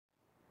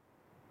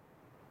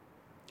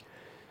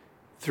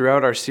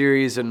Throughout our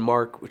series in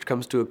Mark, which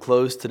comes to a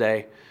close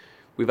today,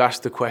 we've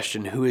asked the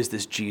question, who is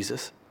this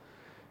Jesus?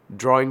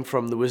 Drawing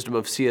from the wisdom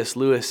of C.S.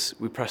 Lewis,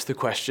 we press the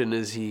question,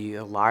 is he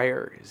a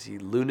liar? Is he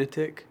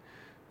lunatic?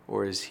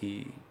 Or is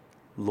he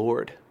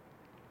Lord?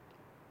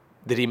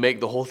 Did he make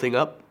the whole thing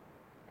up?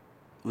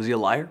 Was he a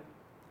liar?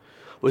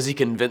 Was he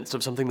convinced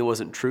of something that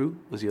wasn't true?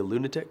 Was he a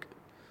lunatic?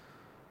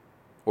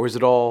 Or is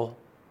it all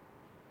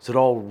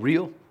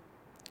real?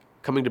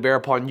 Coming to bear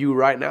upon you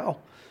right now.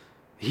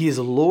 He is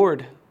a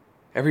Lord.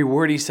 Every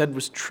word he said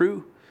was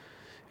true.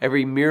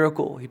 Every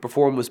miracle he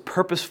performed was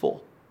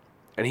purposeful.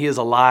 And he is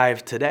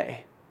alive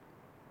today.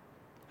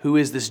 Who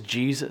is this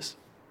Jesus?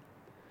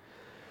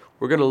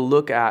 We're going to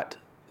look at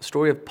the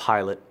story of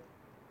Pilate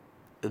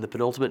in the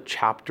penultimate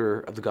chapter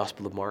of the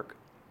Gospel of Mark.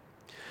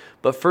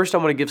 But first I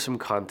want to give some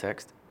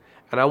context,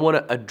 and I want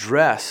to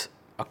address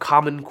a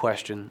common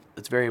question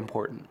that's very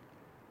important.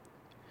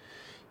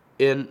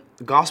 In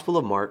the Gospel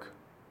of Mark,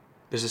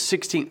 there's a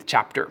 16th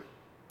chapter,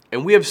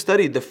 and we have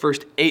studied the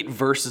first 8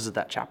 verses of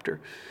that chapter.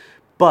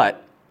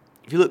 But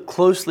if you look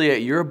closely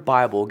at your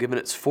Bible, given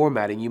its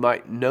formatting, you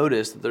might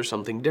notice that there's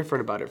something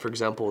different about it. For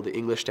example, the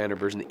English Standard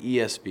Version, the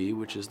ESV,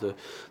 which is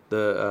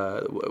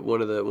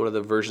one of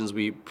the versions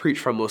we preach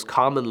from most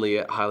commonly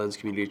at Highlands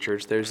Community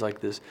Church. There's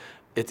like this,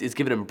 it's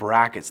given in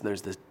brackets, and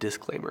there's this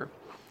disclaimer.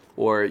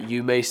 Or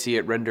you may see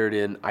it rendered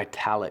in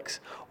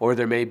italics, or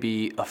there may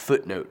be a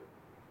footnote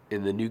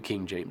in the New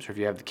King James. Or if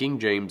you have the King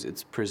James,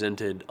 it's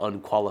presented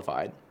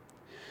unqualified.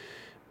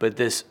 But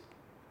this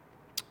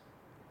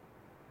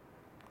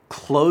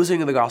closing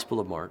of the Gospel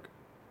of Mark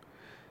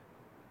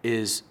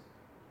is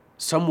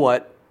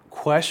somewhat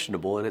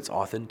questionable in its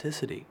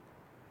authenticity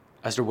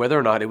as to whether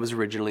or not it was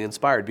originally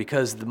inspired,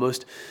 because the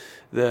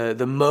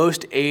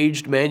most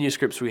aged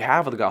manuscripts we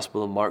have of the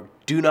Gospel of Mark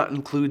do not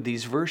include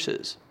these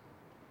verses.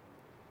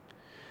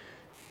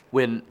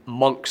 When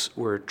monks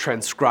were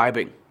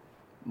transcribing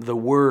the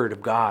Word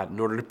of God in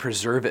order to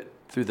preserve it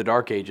through the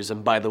Dark Ages,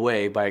 and by the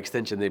way, by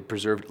extension, they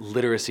preserved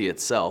literacy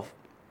itself,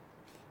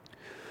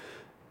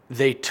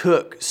 they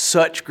took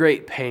such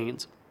great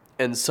pains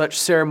and such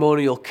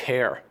ceremonial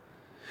care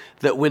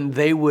that when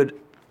they would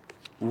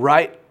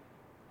write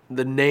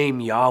the name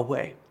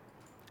Yahweh,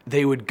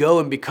 they would go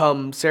and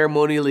become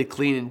ceremonially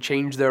clean and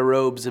change their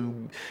robes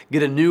and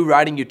get a new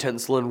writing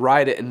utensil and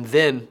write it, and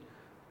then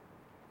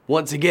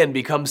once again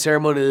become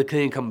ceremonially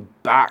clean and come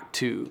back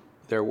to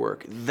their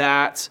work.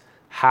 That's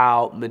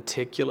how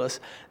meticulous,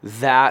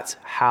 that's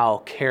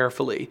how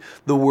carefully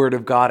the Word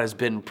of God has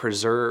been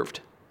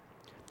preserved.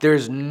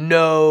 There's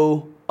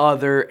no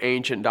other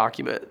ancient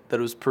document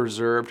that was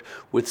preserved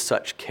with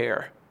such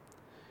care.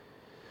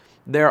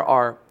 There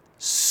are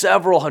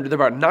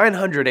about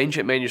 900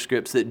 ancient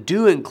manuscripts that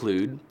do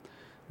include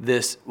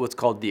this, what's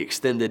called the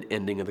extended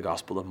ending of the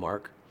Gospel of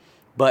Mark.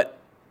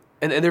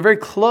 And they're very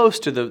close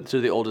to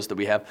the oldest that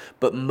we have,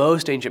 but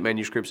most ancient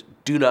manuscripts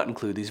do not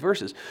include these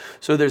verses.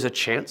 So there's a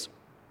chance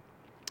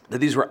that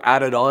these were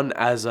added on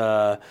as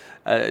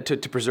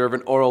to preserve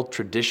an oral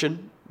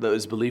tradition that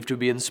was believed to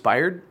be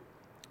inspired.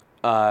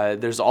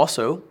 There's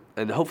also,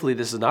 and hopefully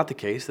this is not the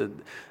case, that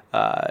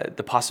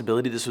the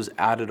possibility this was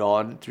added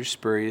on through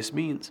spurious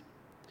means.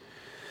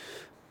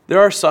 There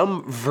are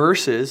some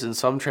verses in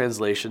some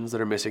translations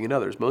that are missing in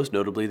others. Most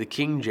notably, the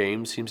King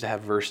James seems to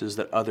have verses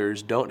that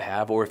others don't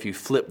have, or if you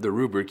flip the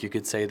rubric, you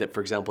could say that,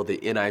 for example, the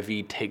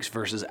NIV takes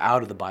verses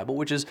out of the Bible,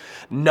 which is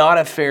not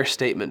a fair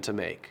statement to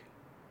make.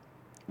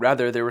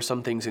 Rather, there were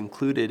some things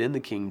included in the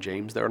King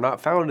James that are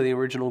not found in the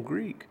original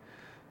Greek.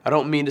 I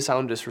don't mean to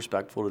sound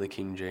disrespectful to the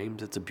King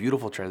James. It's a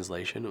beautiful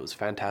translation. It was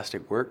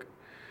fantastic work.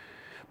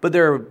 But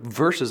there are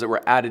verses that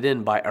were added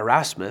in by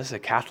Erasmus, a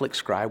Catholic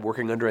scribe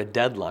working under a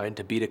deadline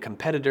to beat a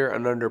competitor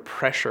and under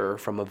pressure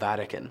from a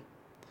Vatican.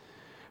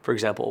 For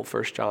example,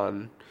 1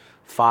 John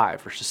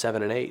 5, verses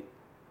 7 and 8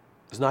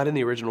 is not in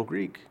the original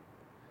Greek.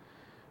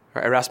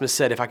 Erasmus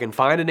said, if I can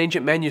find an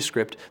ancient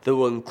manuscript that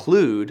will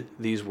include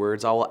these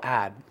words, I will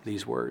add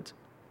these words.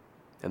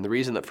 And the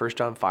reason that 1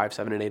 John 5,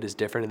 7, and 8 is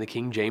different in the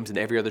King James and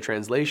every other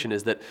translation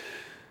is that,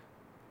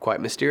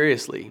 quite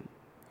mysteriously,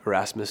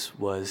 Erasmus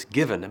was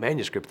given a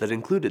manuscript that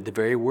included the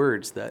very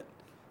words that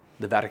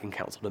the Vatican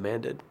Council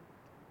demanded.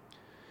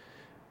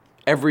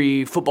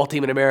 Every football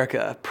team in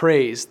America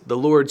prays the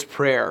Lord's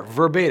Prayer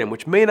verbatim,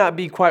 which may not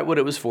be quite what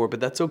it was for,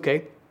 but that's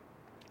okay.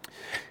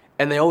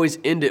 And they always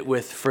end it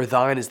with, for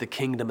thine is the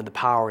kingdom and the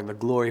power and the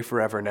glory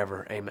forever and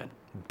ever. Amen.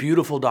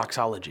 Beautiful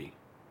doxology.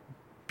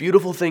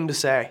 Beautiful thing to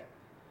say.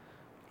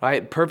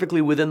 Right?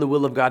 Perfectly within the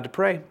will of God to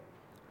pray.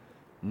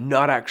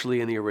 Not actually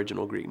in the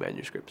original Greek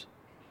manuscripts.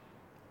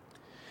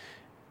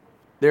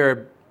 There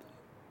are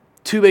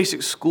 2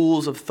 basic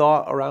schools of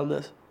thought around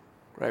this,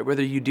 right?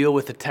 Whether you deal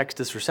with the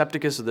Textus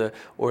Receptus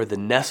or the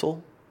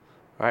Nestle,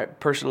 right?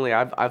 Personally,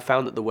 I've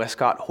found that the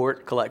Westcott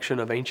Hort collection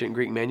of ancient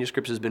Greek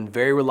manuscripts has been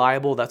very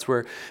reliable. That's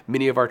where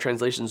many of our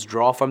translations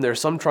draw from. There are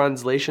some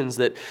translations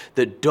that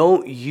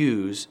don't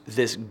use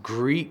this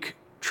Greek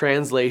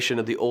translation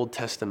of the Old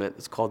Testament.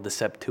 It's called the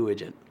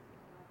Septuagint.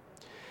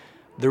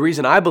 The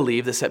reason I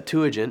believe the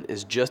Septuagint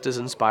is just as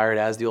inspired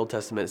as the Old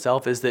Testament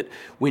itself is that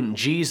when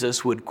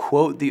Jesus would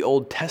quote the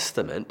Old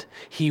Testament,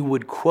 he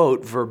would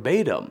quote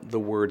verbatim the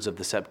words of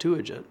the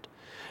Septuagint.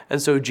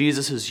 And so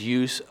Jesus'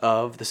 use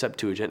of the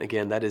Septuagint,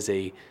 again, that is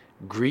a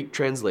Greek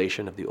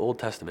translation of the Old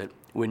Testament.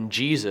 When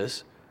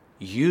Jesus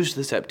used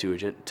the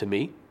Septuagint, to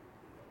me,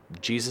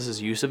 Jesus'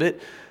 use of it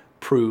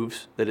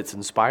proves that it's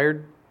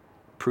inspired,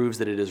 proves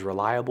that it is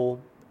reliable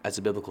as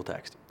a biblical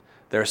text.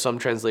 There are some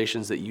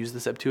translations that use the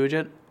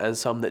Septuagint and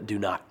some that do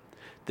not.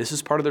 This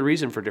is part of the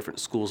reason for different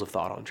schools of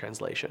thought on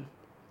translation.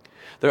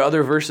 There are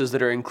other verses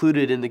that are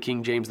included in the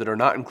King James that are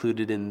not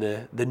included in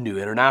the New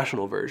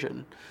International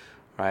Version,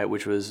 right,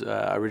 which was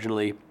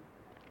originally,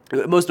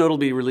 most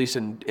notably released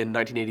in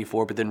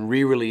 1984, but then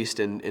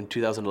re-released in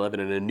 2011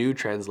 in a new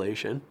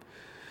translation.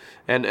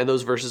 And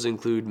those verses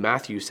include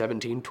Matthew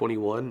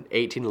 17:21,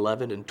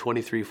 18:11, and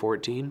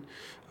 23:14,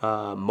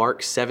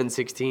 Mark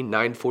 7:16,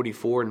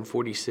 9:44 and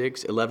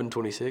 46,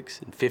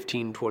 11:26, and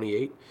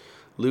 15:28,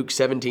 Luke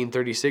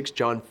 17:36,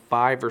 John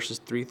 5 verses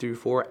 3 through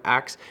 4,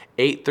 Acts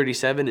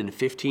 8:37 and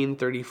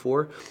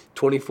 15:34,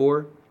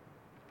 24,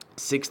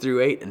 6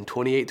 through 8, and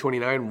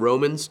 28:29,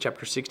 Romans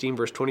chapter 16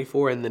 verse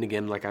 24, and then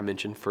again, like I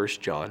mentioned,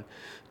 1 John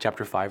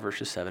chapter 5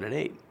 verses 7 and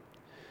 8.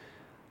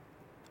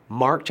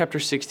 Mark chapter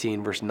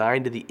 16, verse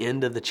 9 to the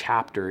end of the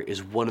chapter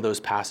is one of those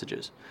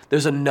passages.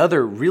 There's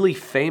another really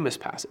famous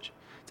passage.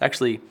 It's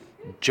actually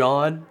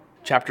John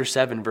chapter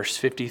 7, verse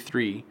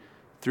 53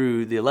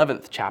 through the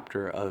 11th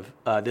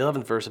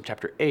verse of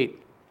chapter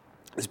 8.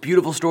 This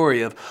beautiful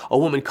story of a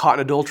woman caught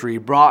in adultery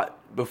brought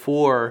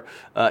before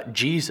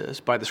Jesus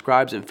by the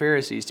scribes and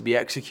Pharisees to be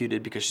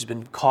executed because she's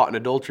been caught in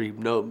adultery.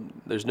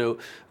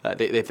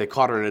 If they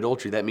caught her in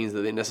adultery, that means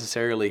that they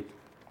necessarily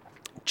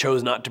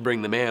chose not to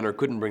bring the man or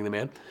couldn't bring the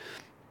man.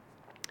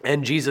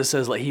 And Jesus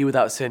says, "Let he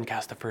without sin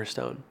cast the first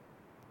stone."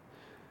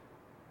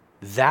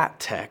 That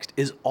text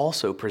is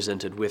also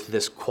presented with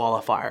this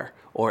qualifier,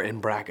 or in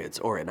brackets,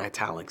 or in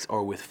italics,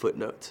 or with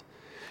footnotes,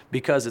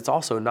 because it's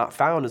also not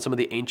found in some of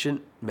the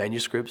ancient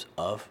manuscripts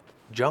of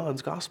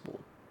John's Gospel.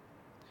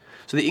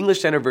 So the English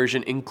Standard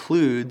Version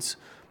includes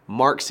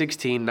Mark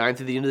 16, 9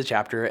 through the end of the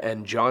chapter,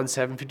 and John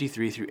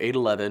 7:53 through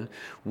 8:11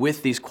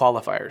 with these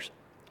qualifiers.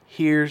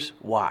 Here's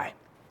why.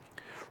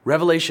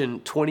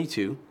 Revelation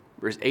 22,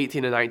 verse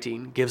 18 and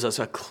 19, gives us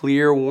a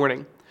clear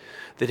warning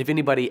that if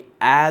anybody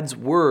adds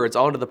words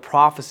onto the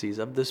prophecies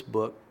of this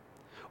book,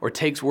 or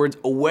takes words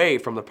away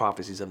from the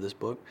prophecies of this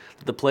book,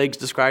 that the plagues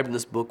described in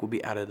this book will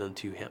be added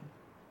unto him.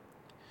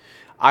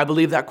 I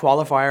believe that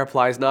qualifier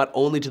applies not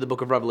only to the book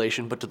of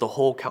Revelation, but to the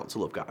whole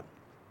counsel of God.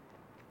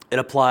 It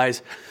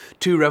applies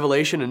to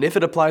Revelation, and if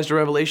it applies to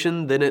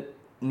Revelation, then it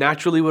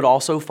naturally would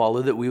also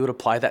follow that we would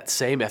apply that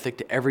same ethic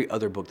to every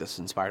other book that's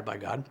inspired by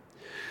God.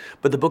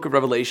 But the book of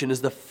Revelation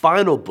is the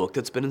final book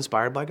that's been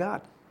inspired by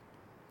God.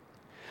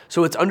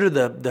 So it's under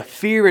the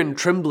fear and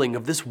trembling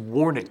of this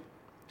warning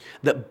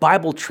that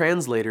Bible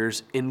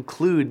translators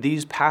include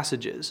these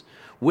passages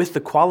with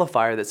the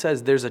qualifier that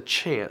says there's a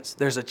chance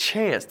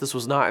this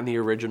was not in the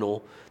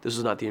original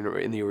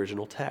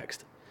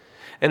text.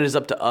 And it is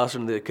up to us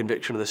under the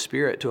conviction of the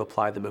Spirit to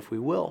apply them if we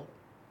will.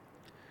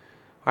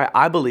 All right,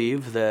 I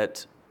believe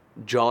that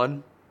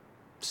John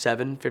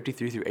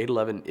 7:53 through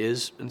 8:11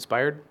 is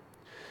inspired.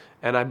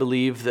 And I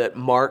believe that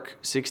Mark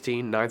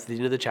 16, 9 to the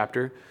end of the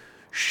chapter,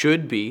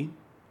 should be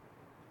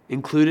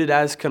included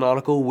as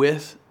canonical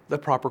with the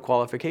proper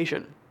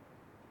qualification.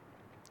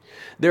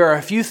 There are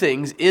a few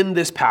things in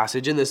this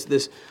passage, in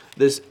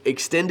this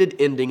extended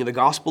ending of the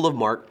Gospel of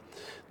Mark,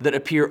 that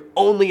appear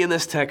only in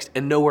this text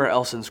and nowhere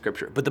else in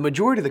Scripture. But the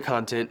majority of the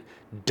content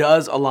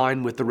does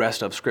align with the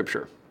rest of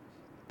Scripture.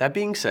 That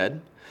being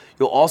said,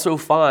 you'll also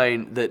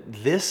find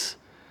that this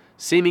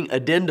seeming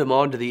addendum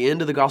on to the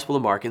end of the Gospel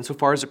of Mark,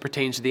 insofar as it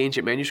pertains to the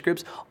ancient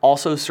manuscripts,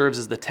 also serves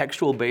as the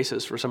textual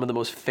basis for some of the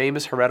most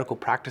famous heretical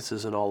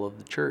practices in all of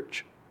the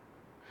church.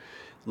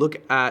 Look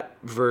at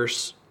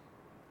verse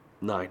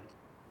 9.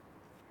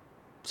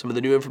 Some of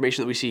the new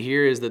information that we see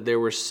here is that there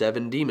were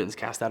 7 demons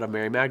cast out of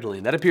Mary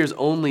Magdalene. That appears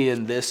only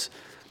in this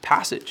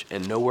passage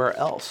and nowhere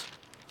else.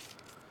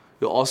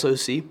 You'll also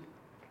see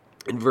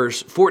in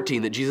verse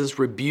 14 that Jesus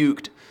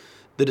rebuked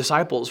the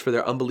disciples for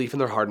their unbelief and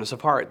their hardness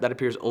of heart. That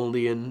appears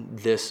only in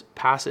this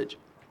passage.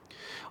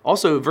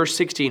 Also, verse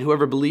 16,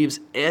 whoever believes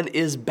and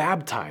is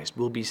baptized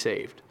will be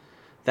saved.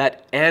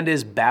 That "and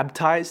is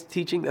baptized"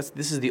 teaching,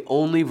 this is the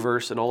only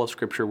verse in all of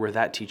Scripture where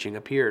that teaching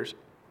appears.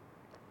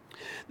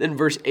 Then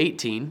verse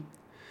 18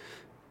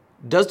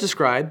 does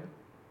describe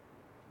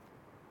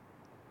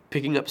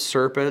picking up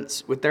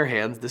serpents with their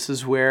hands. This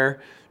is where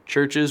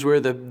churches where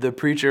the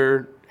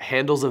preacher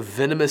handles a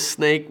venomous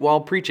snake while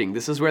preaching.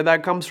 This is where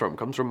that comes from. It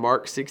comes from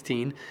Mark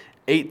 16,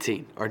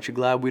 18. Aren't you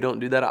glad we don't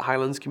do that at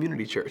Highlands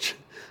Community Church,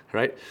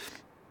 right?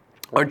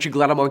 Aren't you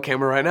glad I'm on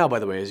camera right now, by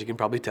the way? As you can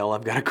probably tell,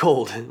 I've got a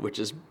cold, which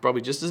is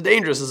probably just as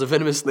dangerous as a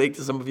venomous snake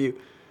to some of you.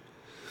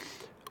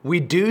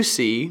 We do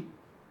see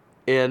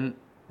in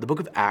the book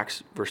of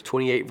Acts, chapter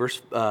 28,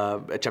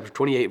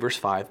 verse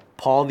 5,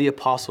 Paul the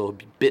apostle would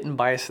be bitten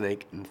by a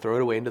snake and throw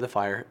it away into the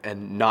fire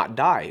and not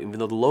die, even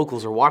though the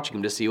locals are watching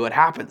him to see what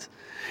happens.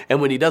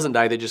 And when he doesn't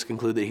die, they just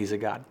conclude that he's a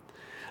god.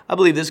 I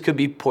believe this could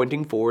be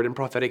pointing forward in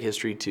prophetic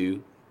history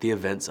to the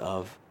events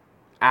of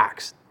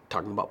Acts,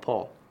 talking about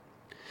Paul.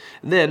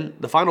 And then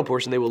the final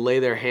portion, they will lay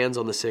their hands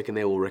on the sick and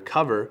they will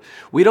recover.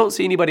 We don't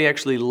see anybody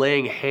actually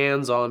laying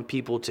hands on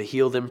people to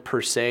heal them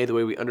per se, the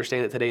way we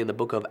understand it today in the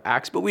book of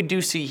Acts, but we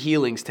do see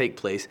healings take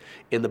place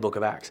in the book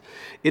of Acts.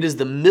 It is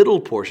the middle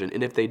portion,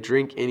 and if they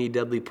drink any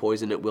deadly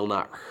poison, it will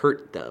not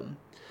hurt them.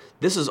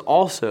 This is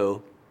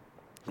also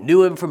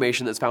new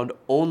information that's found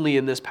only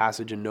in this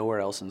passage and nowhere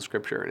else in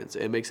Scripture, and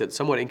it makes it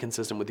somewhat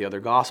inconsistent with the other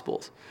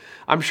Gospels.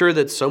 I'm sure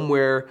that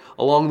somewhere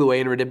along the way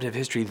in redemptive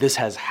history, this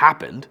has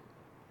happened.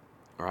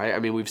 All right? I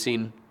mean, we've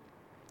seen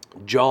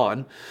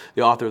John,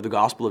 the author of the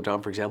Gospel of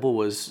John, for example,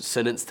 was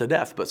sentenced to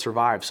death but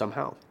survived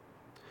somehow.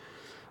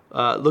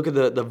 Look at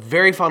the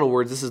very final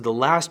words. This is the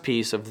last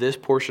piece of this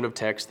portion of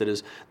text that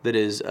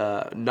is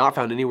not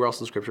found anywhere else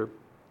in Scripture.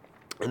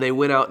 And they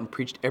went out and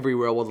preached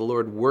everywhere while the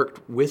Lord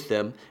worked with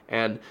them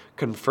and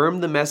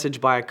confirmed the message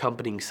by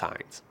accompanying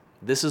signs.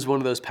 This is one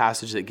of those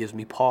passages that gives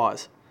me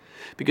pause,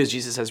 because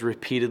Jesus has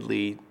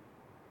repeatedly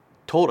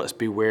told us,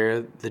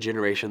 beware the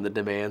generation that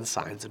demands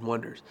signs and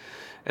wonders.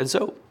 And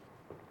so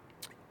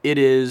it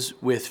is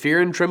with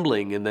fear and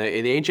trembling in the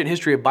ancient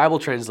history of Bible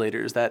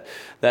translators, that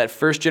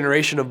first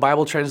generation of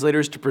Bible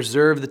translators to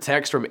preserve the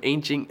text from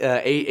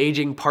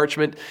aging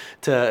parchment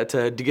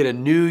to get a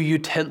new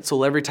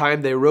utensil every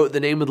time they wrote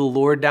the name of the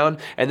Lord down,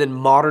 and then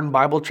modern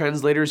Bible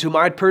translators whom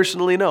I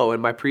personally know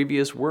in my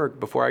previous work.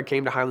 Before I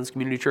came to Highlands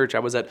Community Church, I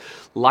was at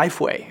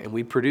Lifeway, and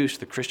we produced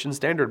the Christian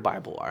Standard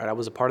Bible. All right, I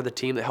was a part of the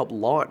team that helped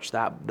launch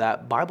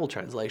that Bible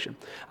translation.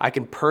 I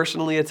can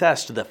personally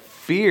attest to the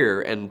fear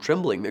and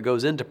trembling that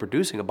goes into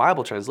producing a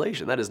Bible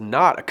translation. That is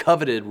not a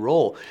coveted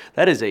role.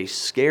 That is a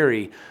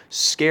scary,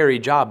 scary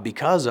job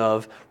because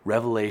of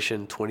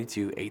Revelation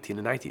 22, 18,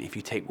 and 19. If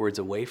you take words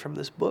away from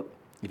this book,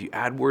 if you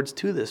add words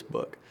to this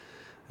book,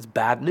 it's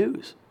bad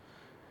news.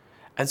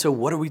 And so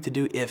what are we to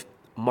do if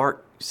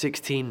Mark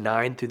 16,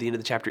 9 through the end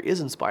of the chapter is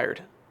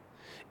inspired?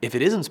 If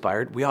it is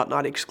inspired, we ought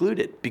not exclude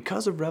it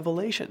because of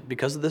Revelation,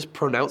 because of this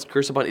pronounced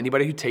curse upon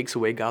anybody who takes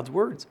away God's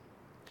words.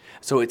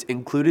 So it's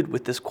included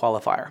with this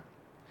qualifier.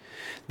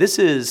 This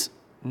is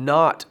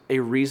not a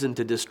reason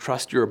to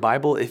distrust your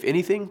Bible. If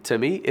anything, to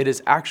me, it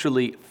is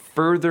actually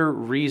further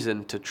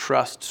reason to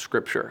trust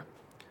Scripture.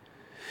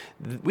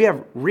 We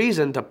have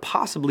reason to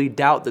possibly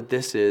doubt that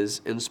this is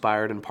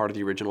inspired and part of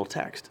the original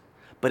text.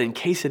 But in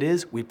case it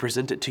is, we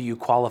present it to you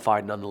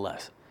qualified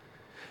nonetheless.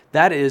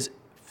 That is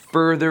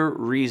further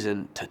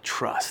reason to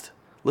trust.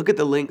 Look at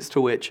the lengths to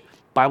which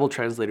Bible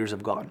translators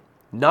have gone.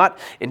 Not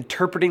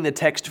interpreting the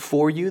text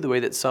for you the way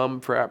that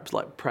some perhaps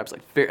like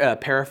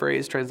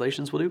paraphrase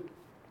translations will do.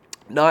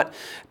 Not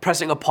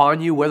pressing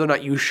upon you whether or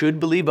not you should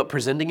believe, but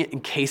presenting it in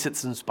case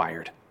it's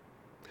inspired.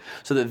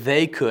 So that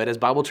they could, as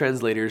Bible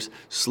translators,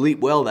 sleep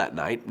well that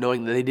night,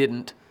 knowing that they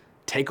didn't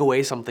take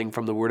away something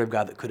from the Word of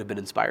God that could have been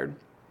inspired.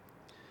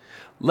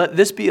 Let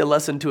this be a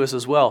lesson to us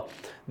as well,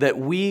 that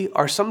we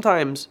are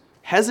sometimes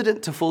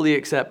hesitant to fully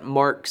accept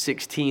Mark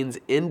 16's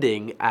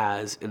ending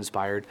as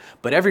inspired,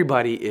 but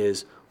everybody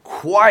is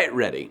quite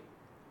ready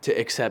to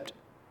accept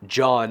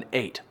John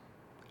 8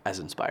 as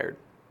inspired.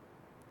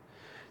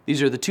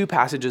 These are the two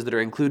passages that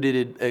are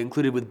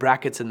included with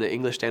brackets in the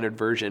English Standard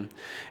Version.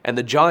 And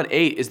the John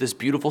 8 is this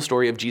beautiful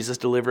story of Jesus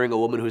delivering a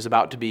woman who is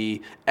about to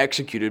be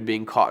executed,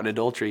 being caught in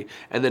adultery.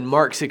 And then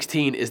Mark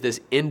 16 is this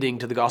ending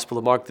to the Gospel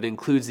of Mark that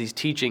includes these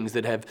teachings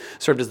that have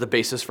served as the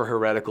basis for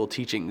heretical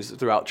teachings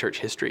throughout church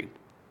history.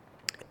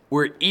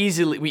 We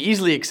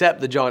easily accept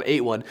the John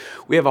 8 one.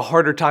 We have a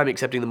harder time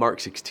accepting the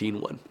Mark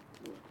 16 one.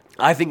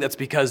 I think that's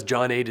because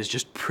John 8 is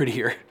just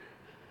prettier.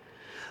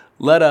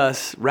 Let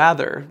us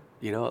rather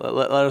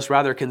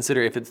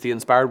consider, if it's the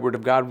inspired Word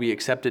of God, we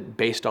accept it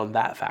based on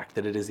that fact,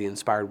 that it is the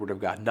inspired Word of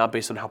God, not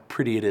based on how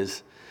pretty it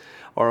is,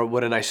 or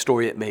what a nice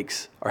story it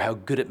makes, or how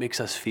good it makes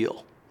us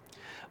feel.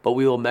 But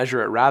we will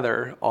measure it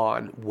rather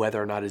on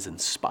whether or not it is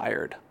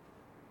inspired.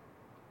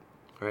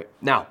 All right.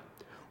 Now,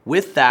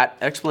 with that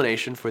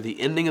explanation for the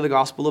ending of the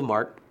Gospel of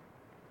Mark,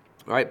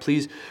 all right,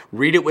 please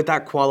read it with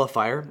that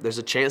qualifier. There's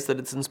a chance that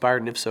it's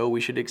inspired, and if so,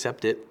 we should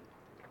accept it.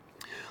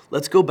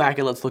 Let's go back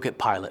and let's look at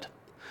Pilate.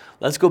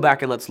 Let's go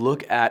back and let's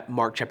look at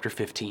Mark chapter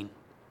 15.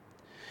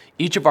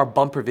 Each of our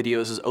bumper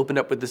videos is opened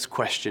up with this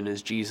question: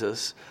 is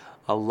Jesus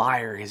a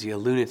liar? Is he a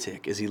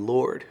lunatic? Is he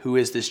Lord? Who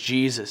is this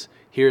Jesus?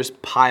 Here's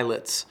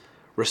Pilate's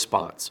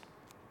response.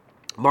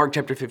 Mark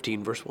chapter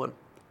 15, verse 1.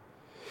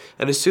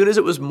 And as soon as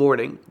it was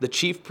morning, the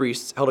chief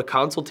priests held a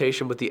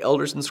consultation with the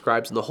elders and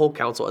scribes and the whole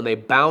council, and they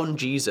bound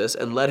Jesus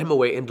and led him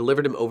away and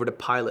delivered him over to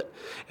Pilate.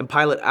 And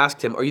Pilate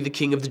asked him, "Are you the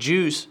king of the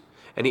Jews?"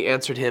 And he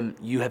answered him,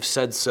 "You have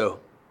said so."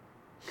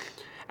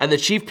 And the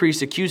chief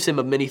priests accused him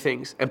of many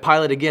things. And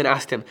Pilate again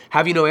asked him,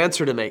 "Have you no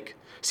answer to make?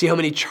 See how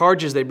many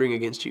charges they bring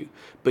against you."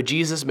 But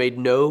Jesus made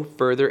no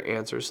further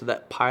answer, so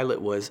that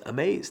Pilate was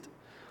amazed.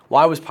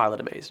 Why was Pilate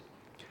amazed?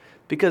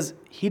 Because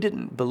he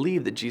didn't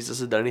believe that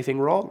Jesus had done anything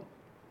wrong.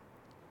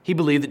 He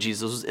believed that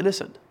Jesus was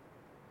innocent.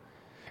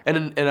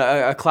 And in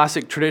a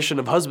classic tradition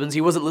of husbands,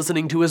 he wasn't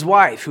listening to his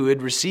wife who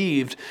had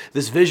received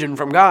this vision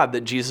from God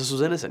that Jesus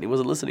was innocent. He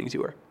wasn't listening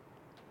to her.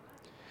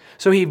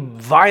 So he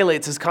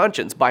violates his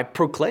conscience by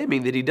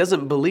proclaiming that he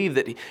doesn't believe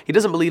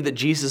that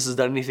Jesus has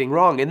done anything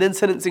wrong, and then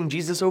sentencing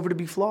Jesus over to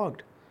be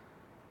flogged.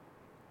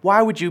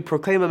 Why would you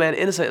proclaim a man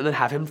innocent and then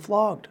have him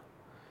flogged?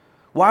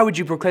 Why would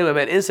you proclaim a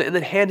man innocent and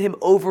then hand him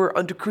over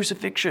unto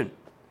crucifixion?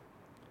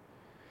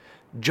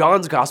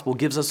 John's gospel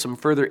gives us some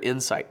further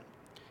insight.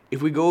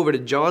 If we go over to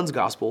John's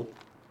gospel,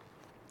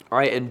 all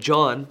right, in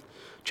John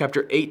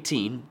chapter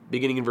 18,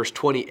 beginning in verse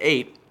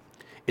 28,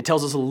 it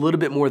tells us a little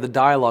bit more of the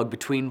dialogue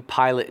between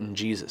Pilate and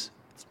Jesus.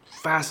 It's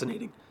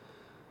fascinating.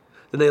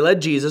 Then they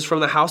led Jesus from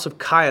the house of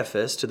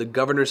Caiaphas to the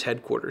governor's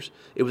headquarters.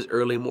 It was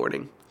early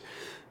morning.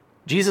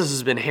 Jesus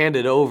has been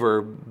handed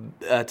over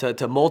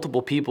to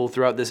multiple people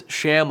throughout this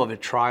sham of a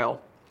trial.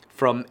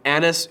 From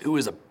Annas, who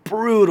is a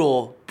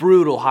brutal,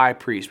 brutal high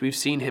priest. We've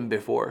seen him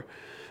before.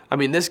 I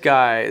mean, this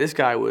guy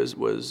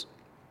was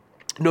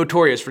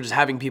notorious for just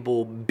having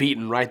people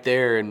beaten right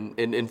there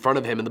in front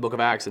of him in the book of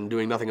Acts and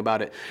doing nothing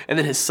about it. And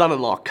then his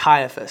son-in-law,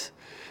 Caiaphas.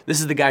 This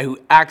is the guy who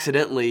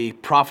accidentally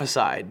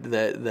prophesied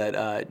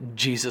that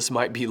Jesus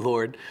might be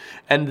Lord.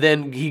 And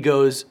then he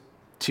goes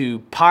to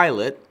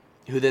Pilate,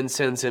 who then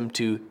sends him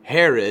to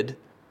Herod,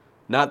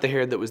 not the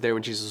Herod that was there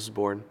when Jesus was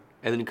born.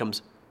 And then he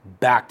comes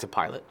back to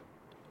Pilate.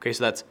 Okay,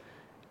 so that's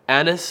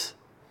Annas,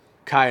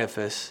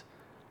 Caiaphas,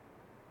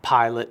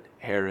 Pilate,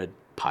 Herod,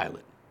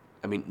 Pilate.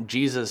 I mean,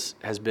 Jesus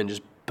has been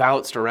just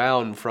bounced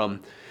around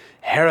from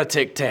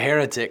heretic to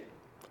heretic,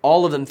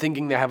 all of them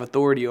thinking they have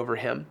authority over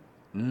him,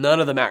 none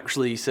of them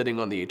actually sitting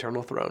on the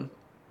eternal throne.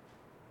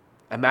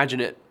 Imagine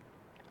it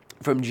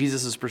from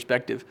Jesus'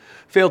 perspective.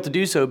 Failed to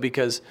do so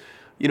because,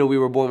 we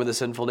were born with a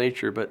sinful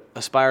nature, but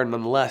aspire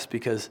nonetheless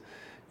because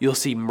you'll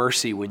see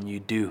mercy when you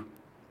do.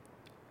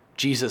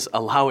 Jesus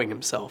allowing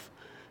himself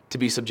to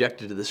be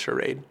subjected to this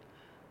charade,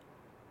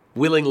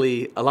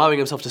 willingly allowing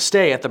himself to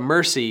stay at the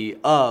mercy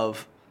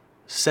of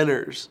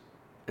sinners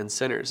and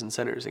sinners and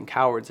sinners and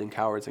cowards and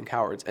cowards and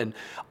cowards. And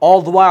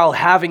all the while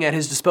having at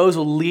his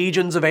disposal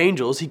legions of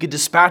angels, he could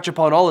dispatch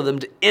upon all of them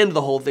to end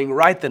the whole thing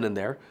right then and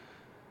there,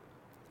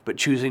 but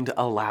choosing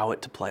to allow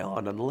it to play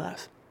on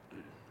nonetheless.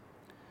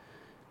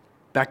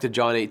 Back to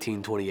John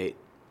 18:28.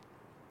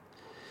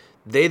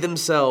 They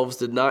themselves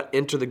did not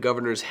enter the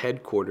governor's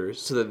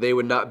headquarters so that they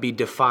would not be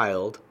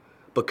defiled,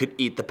 but could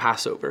eat the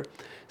Passover.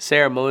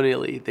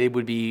 Ceremonially, they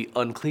would be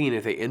unclean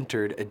if they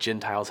entered a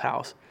Gentile's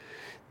house.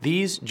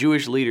 These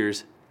Jewish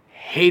leaders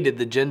hated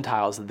the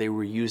Gentiles that they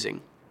were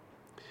using.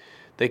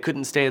 They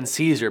couldn't stand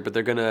Caesar, but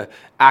they're going to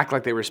act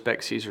like they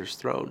respect Caesar's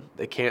throne.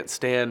 They can't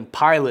stand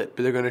Pilate,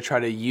 but they're going to try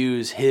to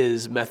use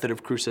his method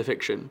of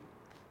crucifixion.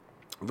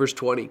 Verse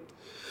 20.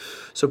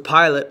 So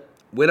Pilate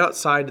went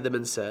outside to them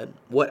and said,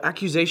 "What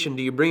accusation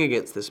do you bring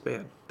against this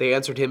man?" They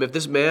answered him, "If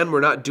this man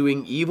were not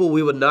doing evil,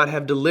 we would not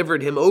have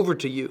delivered him over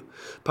to you."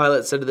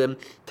 Pilate said to them,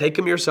 "Take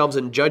him yourselves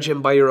and judge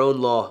him by your own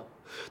law."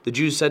 The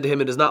Jews said to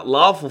him, "It is not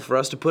lawful for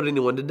us to put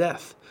anyone to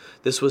death."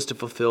 This was to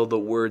fulfill the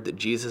word that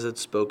Jesus had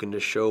spoken to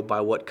show by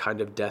what kind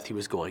of death he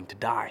was going to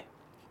die,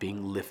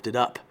 being lifted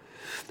up,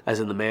 as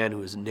in the man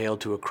who is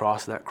nailed to a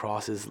cross, and that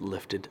cross is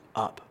lifted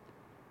up.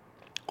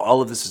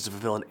 All of this is to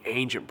fulfill an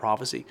ancient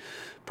prophecy,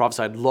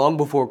 prophesied long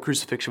before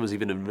crucifixion was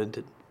even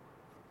invented.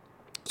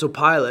 So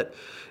Pilate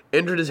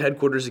entered his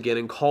headquarters again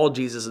and called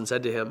Jesus and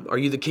said to him, "Are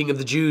you the king of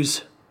the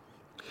Jews?"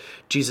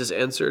 Jesus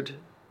answered,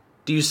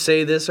 "Do you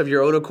say this of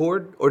your own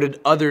accord, or did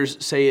others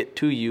say it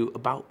to you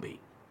about me?"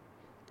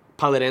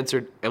 Pilate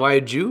answered, "Am I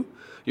a Jew?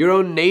 Your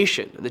own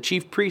nation and the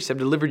chief priests have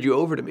delivered you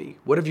over to me.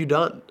 What have you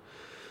done?"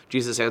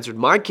 Jesus answered,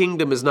 "My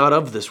kingdom is not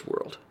of this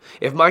world.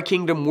 If my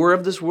kingdom were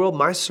of this world,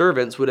 my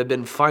servants would have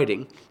been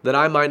fighting, that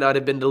I might not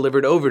have been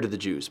delivered over to the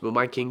Jews. But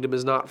my kingdom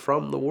is not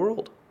from the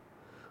world."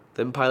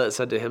 Then Pilate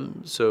said to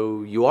him,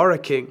 "So you are a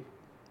king?"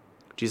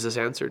 Jesus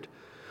answered,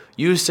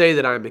 "You say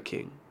that I am a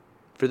king.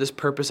 For this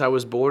purpose I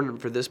was born,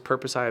 and for this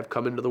purpose I have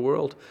come into the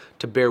world,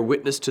 to bear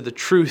witness to the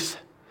truth.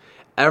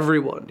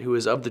 Everyone who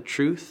is of the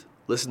truth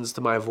listens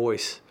to my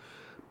voice."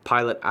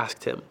 Pilate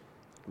asked him,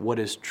 "What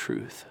is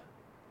truth?"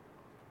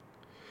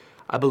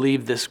 I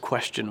believe this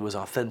question was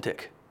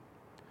authentic.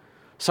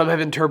 Some have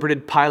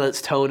interpreted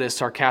Pilate's tone as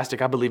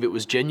sarcastic. I believe it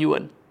was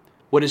genuine.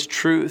 What is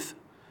truth?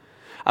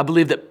 I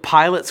believe that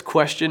Pilate's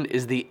question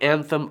is the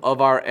anthem of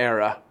our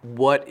era.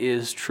 What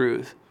is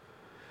truth?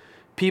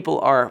 People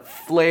are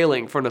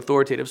flailing for an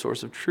authoritative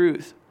source of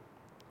truth,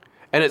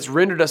 and it's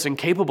rendered us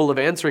incapable of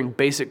answering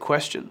basic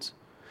questions.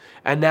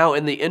 And now,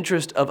 in the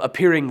interest of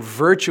appearing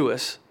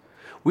virtuous,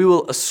 we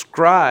will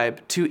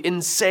ascribe to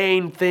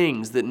insane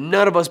things that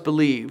none of us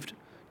believed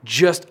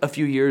just a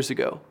few years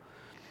ago.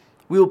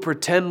 We will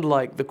pretend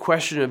like the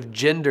question of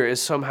gender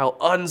is somehow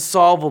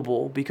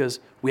unsolvable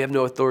because we have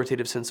no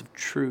authoritative sense of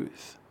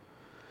truth.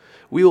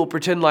 We will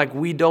pretend like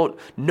we don't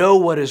know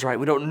what is right,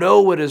 we don't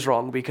know what is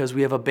wrong because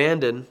we have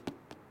abandoned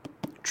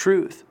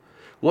truth.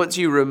 Once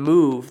you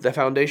remove the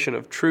foundation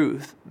of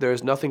truth, there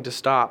is nothing to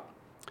stop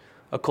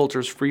a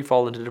culture's free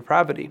fall into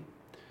depravity,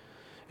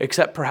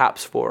 except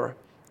perhaps for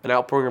an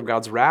outpouring of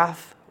God's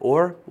wrath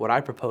or, what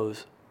I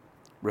propose,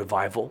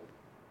 revival.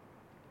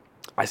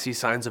 I see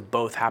signs of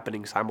both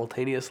happening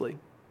simultaneously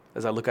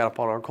as I look out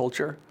upon our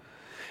culture,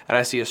 and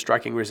I see a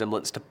striking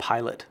resemblance to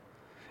Pilate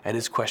and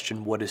his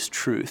question, what is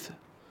truth?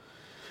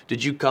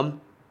 Did you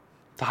come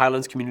to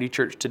Highlands Community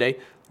Church today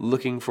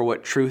looking for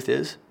what truth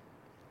is?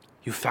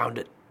 You found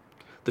it.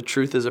 The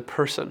truth is a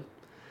person.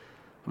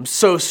 I'm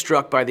so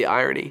struck by the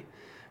irony.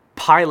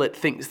 Pilate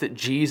thinks that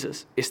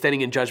Jesus is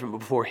standing in judgment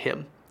before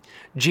him.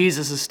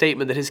 Jesus'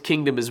 statement that his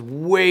kingdom is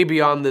way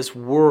beyond this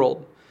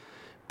world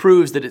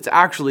proves that it's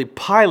actually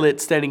Pilate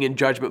standing in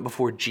judgment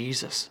before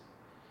Jesus.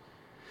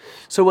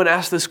 So when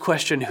asked this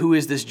question, who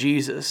is this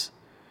Jesus?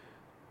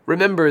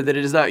 Remember that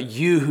it is not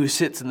you who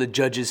sits in the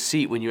judge's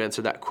seat when you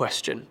answer that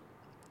question.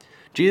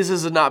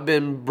 Jesus has not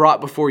been brought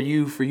before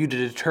you for you to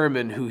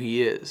determine who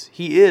he is.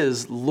 He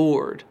is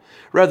Lord.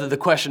 Rather, the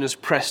question is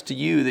pressed to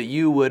you that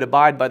you would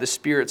abide by the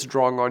Spirit's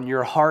drawing on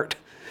your heart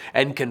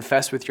and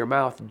confess with your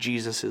mouth,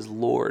 Jesus is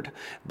Lord.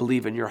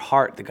 Believe in your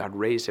heart that God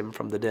raised him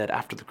from the dead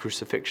after the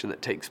crucifixion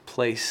that takes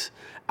place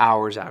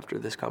hours after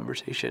this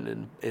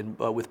conversation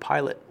with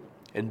Pilate,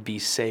 and be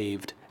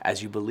saved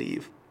as you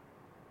believe.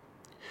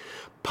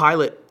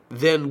 Pilate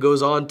then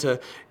goes on to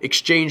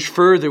exchange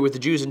further with the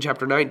Jews in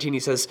chapter 19. He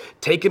says,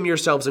 take him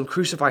yourselves and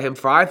crucify him,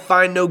 for I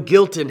find no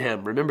guilt in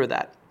him. Remember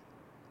that.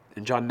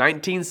 In John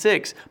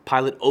 19:6,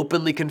 Pilate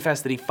openly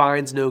confessed that he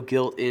finds no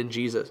guilt in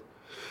Jesus.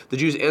 The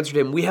Jews answered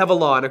him, we have a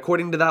law, and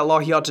according to that law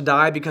he ought to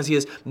die because he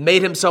has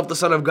made himself the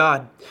Son of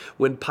God.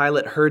 When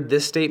Pilate heard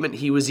this statement,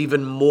 he was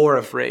even more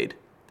afraid.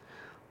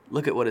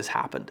 Look at what has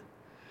happened.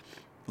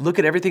 Look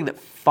at everything that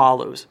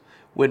follows.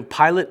 When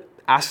Pilate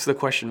asks the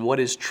question, what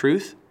is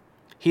truth?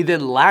 He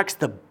then lacks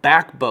the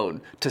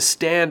backbone to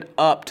stand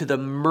up to the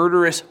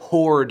murderous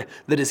horde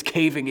that is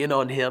caving in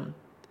on him.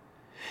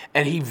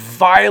 And he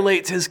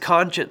violates his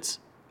conscience,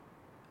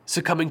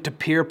 succumbing to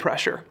peer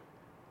pressure.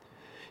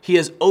 He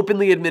has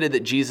openly admitted that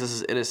Jesus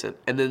is innocent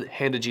and then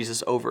handed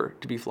Jesus over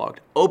to be flogged.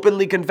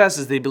 Openly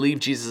confesses they believe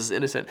Jesus is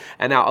innocent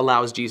and now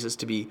allows Jesus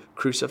to be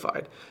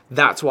crucified.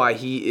 That's why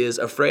he is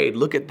afraid.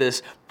 Look at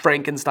this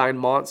Frankenstein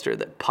monster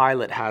that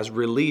Pilate has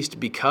released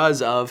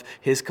because of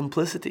his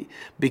complicity,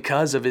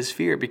 because of his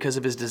fear, because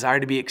of his desire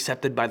to be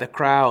accepted by the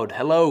crowd.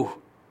 Hello.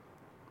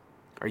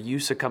 Are you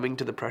succumbing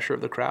to the pressure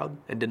of the crowd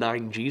and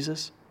denying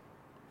Jesus?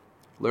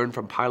 Learn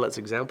from Pilate's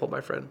example,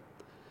 my friend.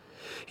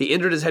 He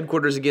entered his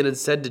headquarters again and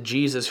said to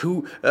Jesus,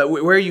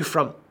 where are you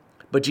from?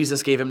 But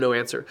Jesus gave him no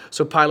answer.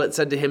 So Pilate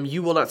said to him,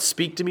 you will not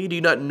speak to me? Do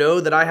you not know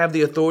that I have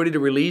the authority to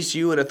release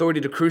you and authority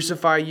to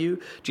crucify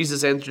you?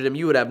 Jesus answered him,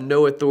 you would have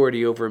no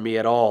authority over me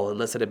at all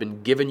unless it had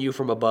been given you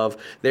from above.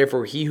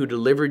 Therefore, he who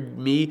delivered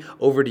me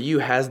over to you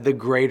has the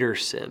greater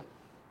sin.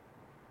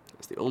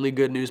 It's the only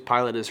good news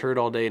Pilate has heard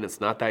all day, and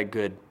it's not that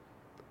good.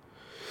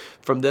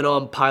 From then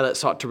on, Pilate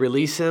sought to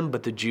release him,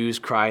 but the Jews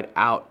cried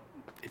out,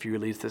 if you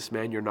release this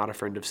man, you're not a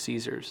friend of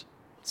Caesar's.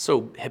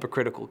 So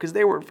hypocritical, because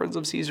they weren't friends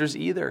of Caesar's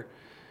either.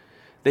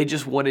 They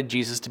just wanted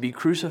Jesus to be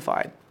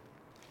crucified.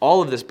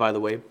 All of this, by the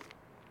way,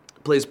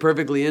 plays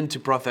perfectly into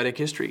prophetic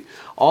history.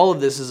 All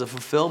of this is a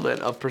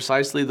fulfillment of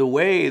precisely the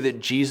way that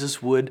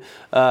Jesus would,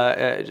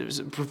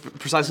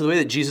 precisely the way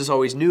that Jesus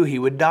always knew he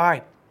would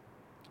die.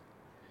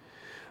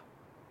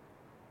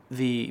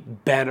 The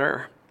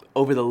banner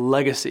over the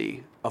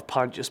legacy of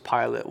Pontius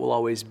Pilate will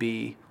always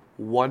be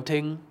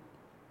wanting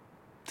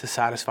to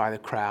satisfy the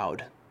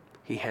crowd.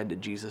 He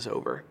handed Jesus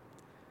over.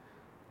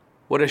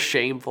 What a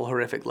shameful,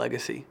 horrific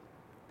legacy.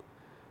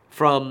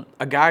 From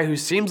a guy who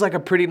seems like a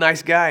pretty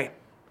nice guy.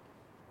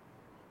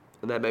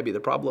 And that may be the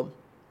problem.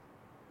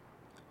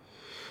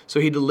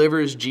 So he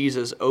delivers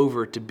Jesus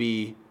over to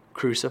be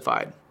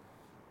crucified.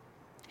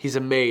 He's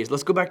amazed.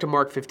 Let's go back to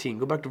Mark 15.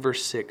 Go back to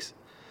verse 6.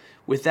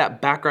 With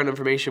that background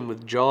information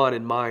with John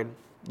in mind,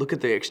 look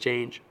at the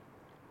exchange.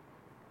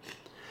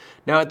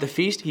 Now at the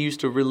feast, he used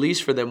to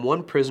release for them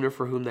one prisoner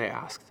for whom they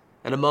asked.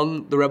 And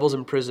among the rebels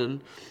in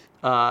prison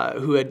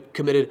who had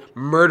committed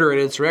murder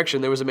and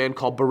insurrection, there was a man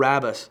called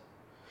Barabbas.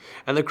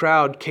 And the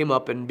crowd came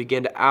up and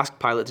began to ask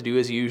Pilate to do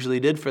as he usually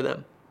did for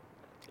them.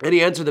 And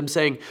he answered them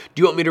saying,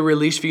 do you want me to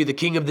release for you the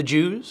king of the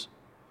Jews?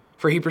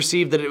 For he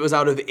perceived that it was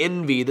out of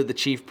envy that the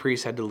chief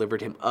priests had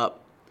delivered him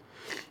up.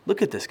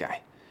 Look at this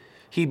guy.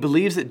 He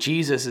believes that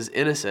Jesus is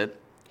innocent.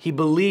 He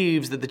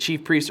believes that the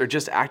chief priests are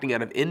just acting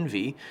out of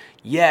envy,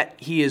 yet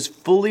he is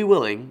fully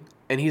willing,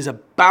 and he's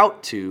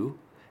about to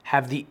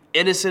have the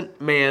innocent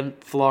man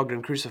flogged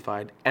and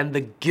crucified and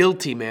the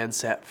guilty man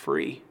set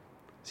free.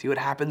 See what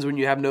happens when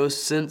you have no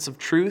sense of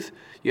truth?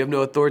 You have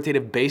no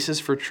authoritative basis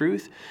for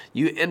truth.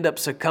 You end up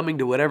succumbing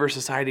to whatever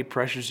society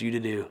pressures you to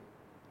do.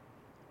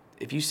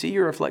 If you see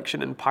your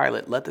reflection in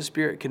Pilate, let the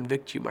Spirit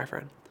convict you, my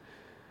friend.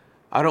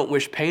 I don't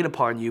wish pain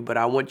upon you, but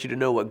I want you to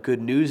know what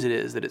good news it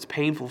is, that it's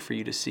painful for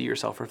you to see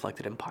yourself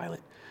reflected in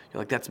Pilate.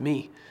 You're like, that's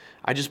me.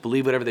 I just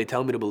believe whatever they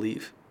tell me to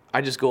believe.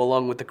 I just go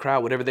along with the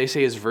crowd. Whatever they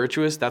say is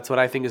virtuous, that's what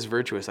I think is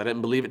virtuous. I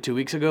didn't believe it 2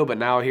 weeks ago, but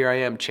now here I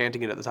am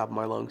chanting it at the top of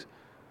my lungs.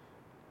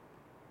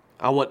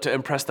 I want to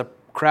impress the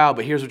crowd,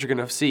 but here's what you're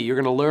going to see. You're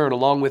going to learn,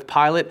 along with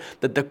Pilate,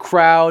 that the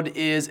crowd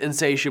is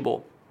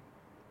insatiable.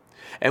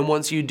 And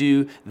once you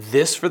do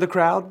this for the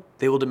crowd,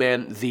 they will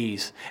demand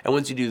these. And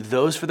once you do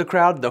those for the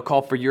crowd, they'll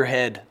call for your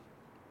head.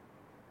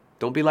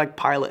 Don't be like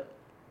Pilate.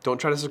 Don't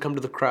try to succumb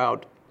to the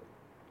crowd.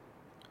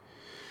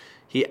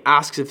 He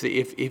asks if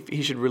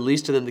he should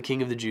release to them the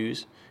King of the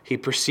Jews. He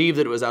perceived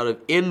that it was out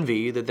of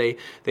envy that they'd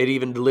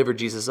even delivered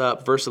Jesus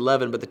up. Verse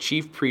 11, but the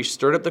chief priests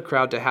stirred up the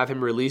crowd to have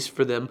him release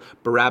for them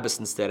Barabbas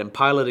instead. And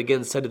Pilate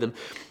again said to them,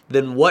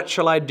 then what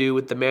shall I do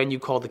with the man you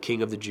call the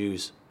King of the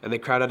Jews? And they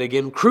cried out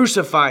again,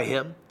 crucify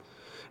him.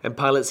 And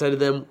Pilate said to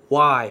them,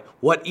 why?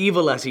 What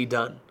evil has he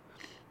done?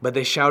 But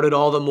they shouted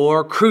all the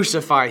more,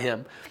 crucify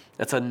him.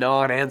 That's a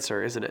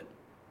non-answer, isn't it?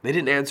 They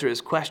didn't answer his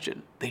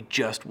question. They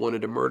just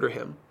wanted to murder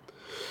him.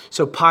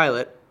 So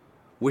Pilate,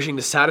 wishing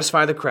to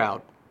satisfy the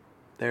crowd,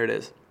 there it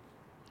is,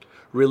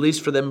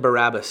 released for them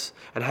Barabbas,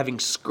 and having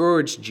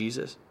scourged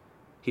Jesus,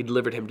 he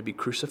delivered him to be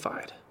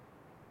crucified.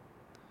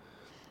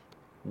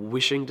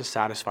 Wishing to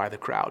satisfy the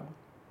crowd,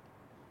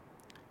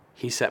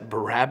 he set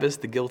Barabbas,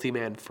 the guilty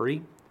man,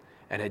 free,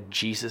 and had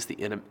Jesus,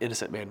 the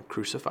innocent man,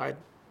 crucified.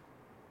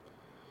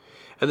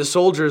 And the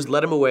soldiers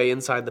led him away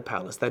inside the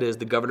palace, that is,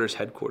 the governor's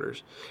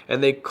headquarters.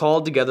 And they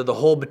called together the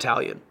whole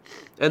battalion.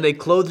 And they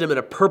clothed him in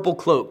a purple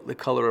cloak, the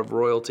color of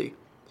royalty.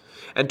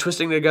 And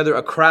twisting together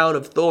a crown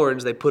of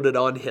thorns, they put it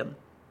on him.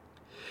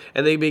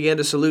 And they began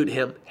to salute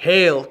him,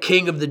 Hail,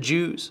 King of the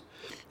Jews!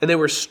 And they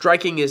were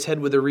striking his head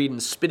with a reed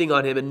and spitting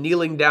on him and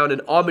kneeling down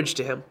in homage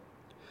to him.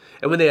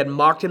 And when they had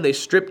mocked him, they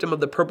stripped him of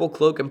the purple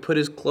cloak and put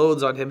his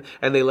clothes on him,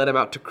 and they led him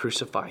out to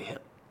crucify him.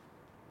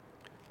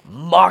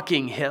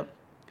 Mocking him,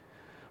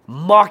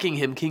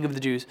 King of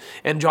the Jews.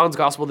 In John's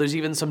gospel, there's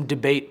even some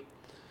debate.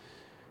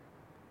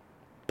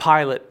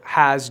 Pilate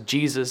has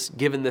Jesus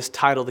given this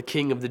title, the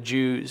King of the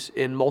Jews,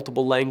 in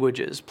multiple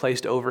languages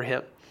placed over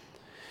him.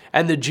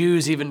 And the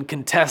Jews even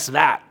contest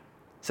that,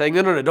 saying,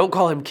 no, don't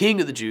call him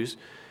King of the Jews.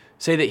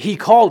 Say that he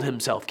called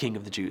himself King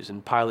of the Jews.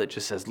 And Pilate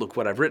just says, look,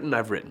 what I've written,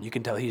 I've written. You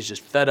can tell he's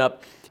just fed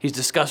up. He's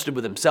disgusted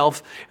with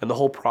himself and the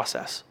whole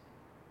process.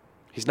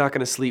 He's not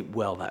going to sleep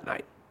well that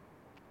night,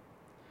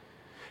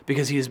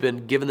 because he has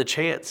been given the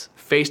chance,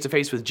 face to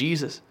face with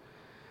Jesus,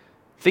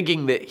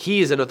 thinking that he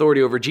is an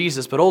authority over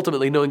Jesus, but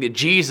ultimately knowing that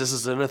Jesus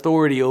is an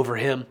authority over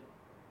him.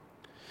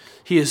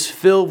 He is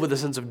filled with a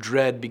sense of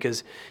dread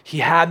because he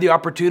had the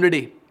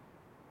opportunity.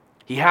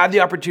 He had the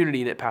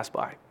opportunity and it passed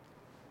by.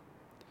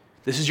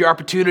 This is your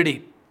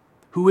opportunity.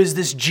 Who is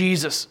this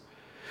Jesus?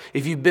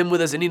 If you've been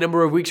with us any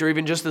number of weeks or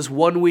even just this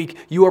 1 week,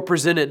 you are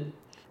presented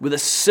with a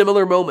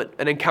similar moment,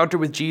 an encounter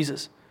with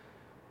Jesus.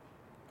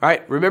 All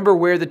right, remember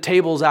where the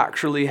tables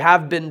actually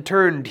have been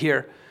turned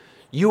here.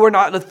 You are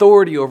not an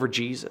authority over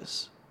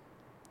Jesus.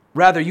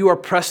 Rather, you are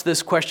pressed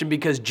this question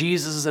because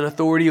Jesus is an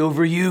authority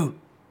over you.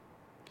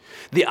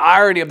 The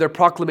irony of their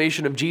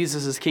proclamation of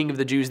Jesus as King of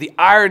the Jews, the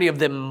irony of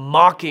them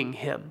mocking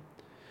him,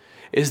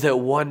 is that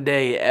one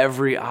day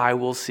every eye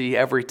will see,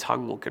 every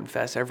tongue will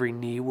confess, every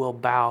knee will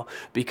bow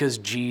because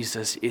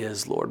Jesus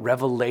is Lord.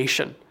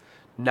 Revelation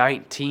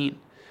 19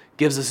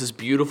 gives us this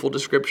beautiful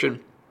description,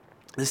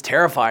 this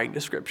terrifying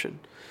description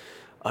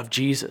of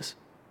Jesus.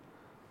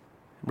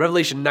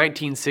 Revelation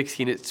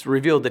 19:16, it's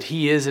revealed that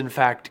he is in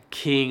fact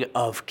King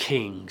of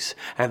kings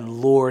and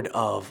Lord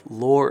of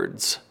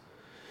lords.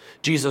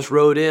 Jesus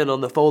rode in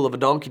on the foal of a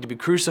donkey to be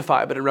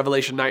crucified, but in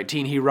Revelation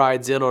 19, he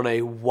rides in on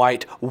a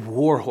white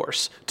war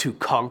horse to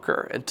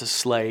conquer and to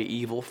slay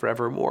evil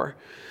forevermore.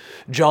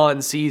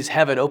 John sees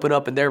heaven open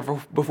up, and there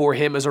before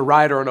him is a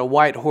rider on a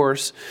white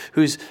horse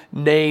whose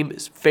name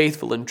is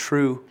Faithful and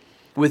True.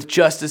 With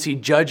justice he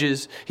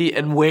judges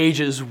and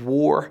wages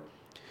war.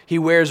 He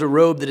wears a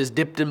robe that is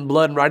dipped in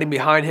blood, and riding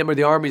behind him are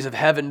the armies of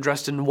heaven,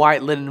 dressed in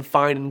white linen,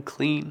 fine and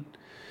clean.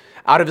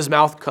 Out of his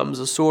mouth comes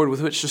a sword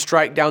with which to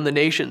strike down the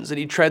nations, and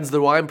he treads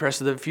the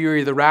winepress of the fury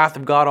of the wrath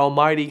of God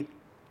Almighty.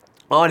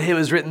 On him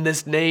is written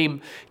this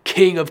name,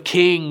 King of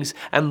Kings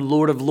and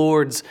Lord of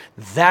Lords.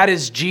 That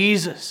is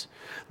Jesus.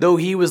 Though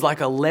he was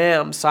like a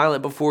lamb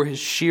silent before his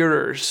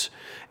shearers,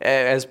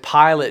 as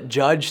Pilate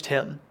judged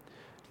him.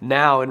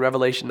 Now in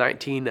Revelation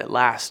 19, at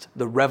last,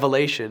 the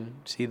revelation,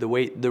 see the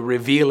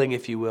revealing,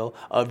 if you will,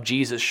 of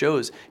Jesus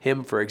shows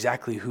him for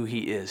exactly who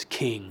he is,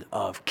 King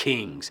of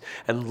Kings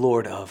and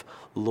Lord of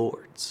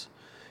Lords.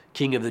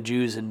 King of the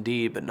Jews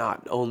indeed, but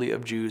not only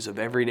of Jews, of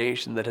every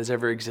nation that has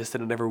ever existed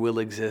and ever will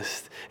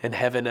exist in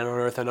heaven and on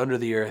earth and under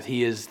the earth.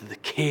 He is the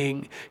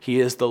King.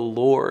 He is the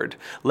Lord.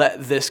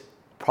 Let this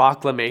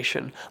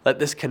proclamation, let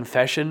this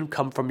confession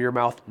come from your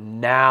mouth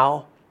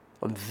now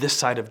on this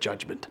side of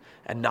judgment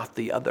and not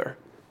the other.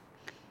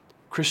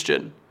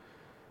 Christian,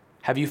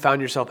 have you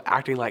found yourself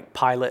acting like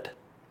Pilate,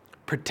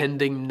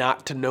 pretending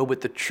not to know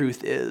what the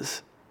truth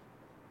is?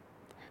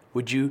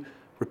 Would you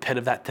repent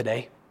of that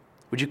today?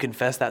 Would you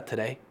confess that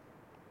today?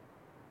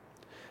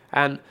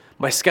 And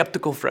my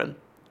skeptical friend,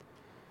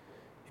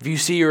 if you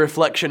see your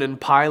reflection in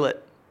Pilate,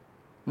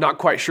 not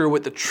quite sure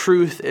what the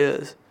truth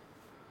is,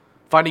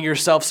 finding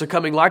yourself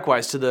succumbing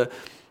likewise to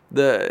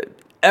the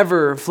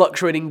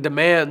ever-fluctuating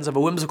demands of a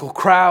whimsical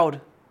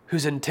crowd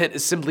whose intent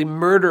is simply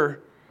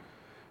murder,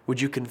 would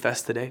you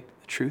confess today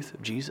the truth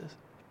of Jesus?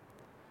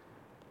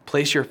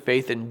 Place your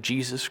faith in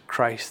Jesus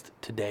Christ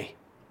today.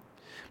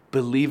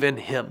 Believe in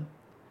him,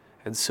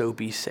 and so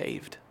be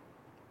saved.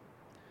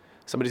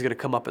 Somebody's going to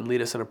come up and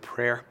lead us in a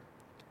prayer,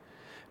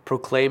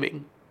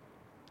 proclaiming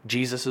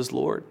Jesus is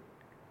Lord,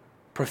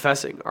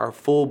 professing our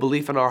full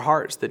belief in our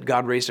hearts that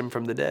God raised him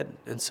from the dead,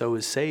 and so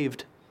is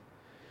saved.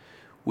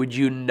 Would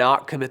you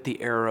not commit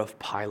the error of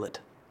Pilate?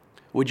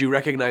 Would you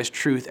recognize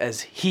truth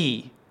as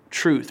he,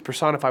 truth,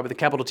 personified with a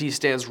capital T,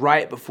 stands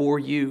right before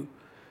you?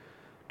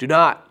 Do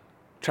not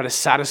try to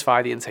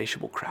satisfy the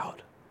insatiable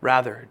crowd.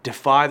 Rather,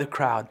 defy the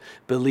crowd.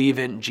 Believe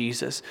in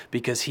Jesus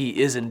because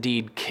he is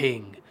indeed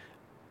King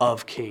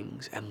of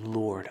kings and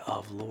Lord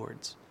of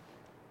lords.